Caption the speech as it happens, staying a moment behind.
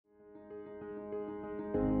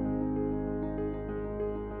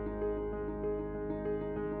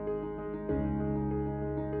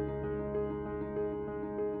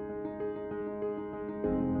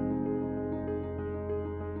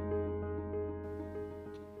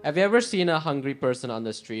Have you ever seen a hungry person on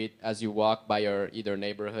the street as you walk by your either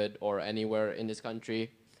neighborhood or anywhere in this country?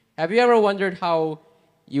 Have you ever wondered how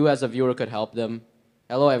you as a viewer could help them?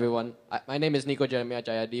 Hello everyone, my name is Nico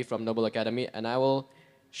Tjahjadi from Noble Academy, and I will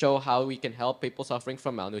show how we can help people suffering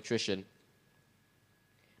from malnutrition.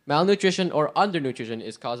 Malnutrition or undernutrition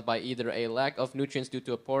is caused by either a lack of nutrients due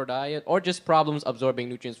to a poor diet or just problems absorbing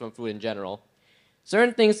nutrients from food in general.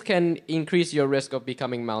 Certain things can increase your risk of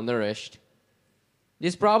becoming malnourished.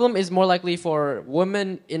 This problem is more likely for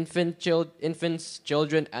women, infants,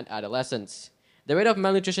 children, and adolescents. The rate of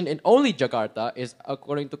malnutrition in only Jakarta is,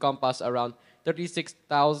 according to Compass, around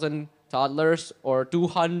 36,000 toddlers, or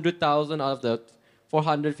 200,000 out of the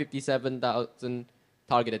 457,000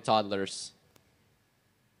 targeted toddlers.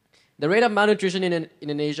 The rate of malnutrition in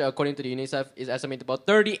Indonesia, according to the UNICEF, is estimated about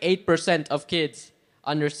 38% of kids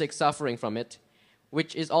under 6 suffering from it,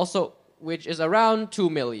 which is around 2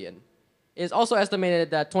 million. It is also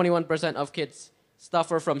estimated that 21% of kids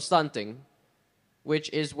suffer from stunting, which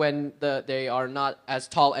is when they are not as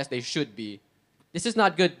tall as they should be. This is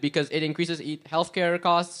not good because it increases healthcare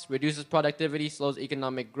costs, reduces productivity, slows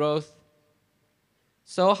economic growth.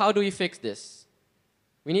 So how do we fix this?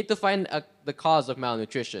 We need to find the cause of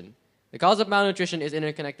malnutrition. The cause of malnutrition is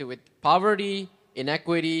interconnected with poverty,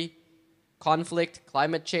 inequity, conflict,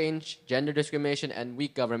 climate change, gender discrimination, and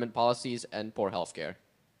weak government policies and poor healthcare.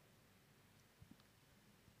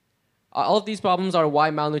 All of these problems are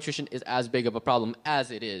why malnutrition is as big of a problem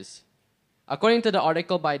as it is. According to the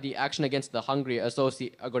article by the Action Against the Hungry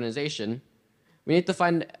organization, we need to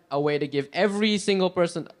find a way to give every single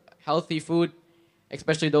person healthy food,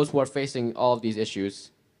 especially those who are facing all of these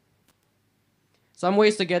issues. Some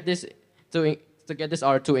ways to get this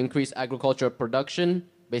are to increase agricultural production,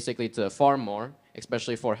 basically to farm more,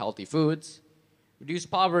 especially for healthy foods, reduce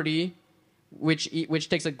poverty, which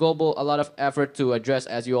takes a lot of effort to address,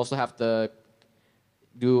 as you also have to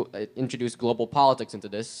introduce global politics into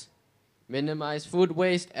this, minimize food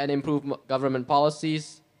waste and improve government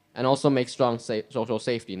policies, and also make strong social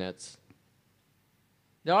safety nets.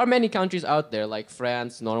 There are many countries out there like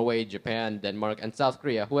France, Norway, Japan, Denmark, and South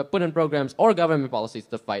Korea who have put in programs or government policies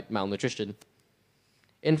to fight malnutrition.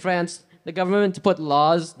 In France, the government put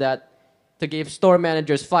laws to give store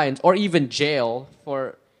managers fines or even jail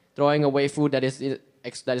for throwing away food that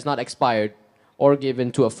is not expired or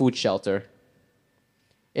given to a food shelter.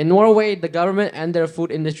 In Norway, the government and their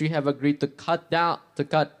food industry have agreed to cut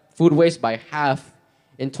food waste by half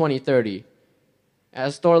in 2030.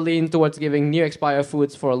 As stores lean towards giving near expired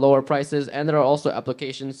foods for lower prices, and there are also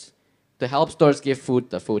applications to help stores give food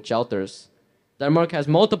to food shelters. Denmark has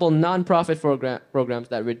multiple non-profit programs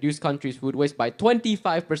that reduce country's food waste by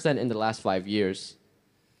 25% in the last 5 years.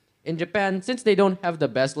 In Japan, since they don't have the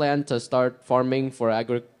best land to start farming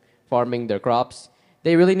farming their crops,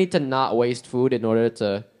 they really need to not waste food in order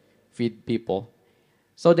to feed people.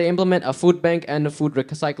 So they implement a food bank and a food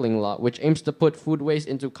recycling law, which aims to put food waste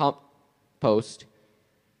into compost.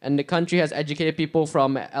 And the country has educated people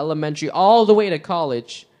from elementary all the way to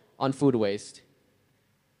college on food waste.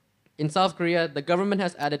 In South Korea, the government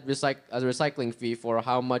has added a recycling fee for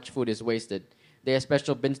how much food is wasted. They have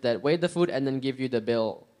special bins that weigh the food and then give you the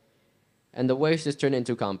bill. And the waste is turned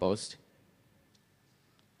into compost.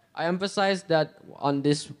 I emphasize that on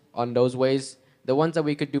those ways, the ones that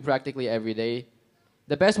we could do practically every day,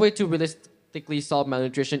 the best way to realistically solve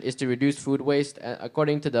malnutrition is to reduce food waste.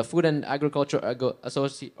 According to the Food and Agriculture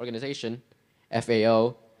Organization,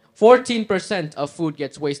 FAO, 14% of food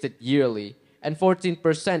gets wasted yearly, and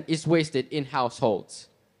 14% is wasted in households.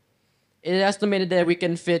 It is estimated that we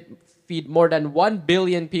can feed more than 1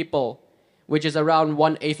 billion people, which is around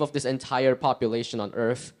 1/8 of this entire population on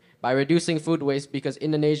Earth, by reducing food waste, because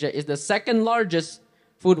Indonesia is the second largest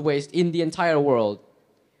food waste in the entire world.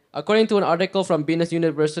 According to an article from Venus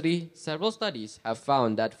University, several studies have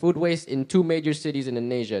found that food waste in 2 major cities in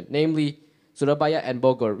Indonesia, namely Surabaya and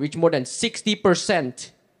Bogor, reach more than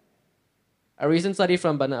 60%. A recent study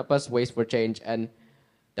from Banapas Waste for Change and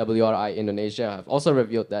WRI Indonesia have also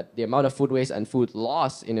revealed that the amount of food waste and food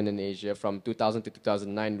loss in Indonesia from 2000 to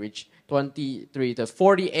 2009 reached 23 to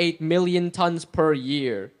 48 million tons per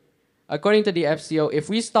year. According to the FCO, if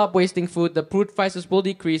we stop wasting food, the food prices will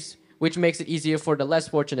decrease, which makes it easier for the less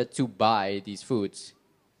fortunate to buy these foods.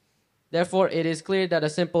 Therefore, it is clear that a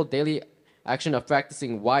simple daily action of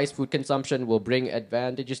practicing wise food consumption will bring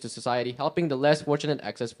advantages to society, helping the less fortunate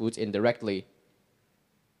access foods indirectly.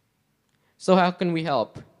 So how can we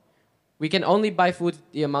help? We can only buy food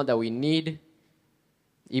the amount that we need.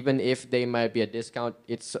 Even if they might be a discount,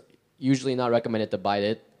 it's usually not recommended to buy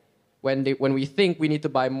it. When we think we need to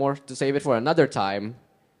buy more to save it for another time,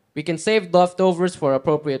 We can save leftovers for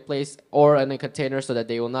appropriate place or in a container so that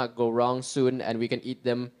they will not go wrong soon, and we can eat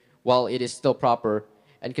them while it is still proper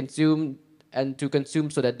and to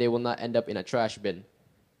consume so that they will not end up in a trash bin.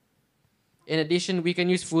 In addition, we can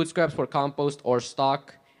use food scraps for compost or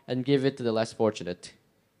stock and give it to the less fortunate.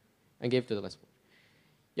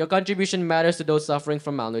 Your contribution matters to those suffering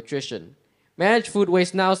from malnutrition. Manage food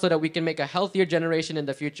waste now so that we can make a healthier generation in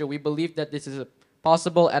the future. We believe that this is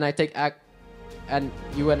possible, and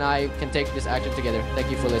you and I can take this action together.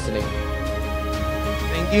 Thank you for listening.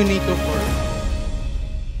 Thank you, Nico, for